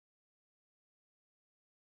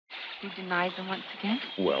You denied them once again?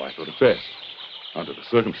 Well, I thought it best, under the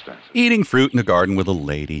circumstances. Eating fruit in a garden with a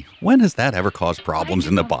lady. When has that ever caused problems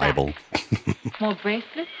in the Bible? More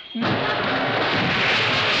bracelets?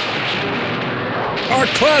 Our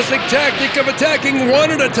classic tactic of attacking one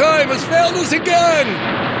at a time has failed us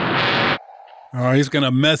again! Oh, he's going to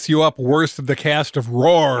mess you up worse than the cast of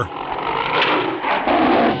Roar.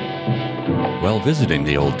 While visiting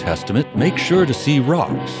the Old Testament, make sure to see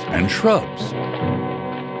rocks and shrubs.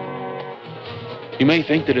 You may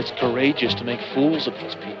think that it's courageous to make fools of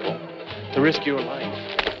these people, to risk your life.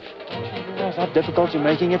 Do you realize how difficult you're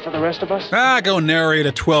making it for the rest of us? Go narrate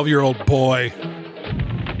a 12-year-old boy.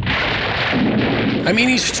 I mean,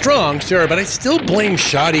 he's strong, sure, but I still blame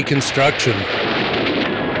shoddy construction.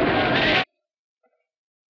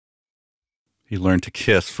 He learned to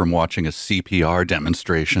kiss from watching a CPR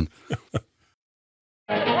demonstration.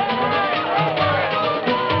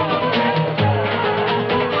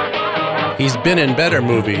 He's been in better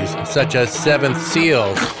movies, such as Seventh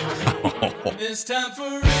Seal. It's time for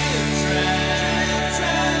RiffTrax.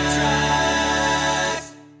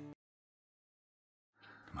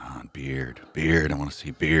 Come on, beard. I want to see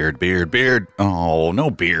beard. Oh, no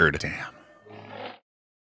beard. Damn.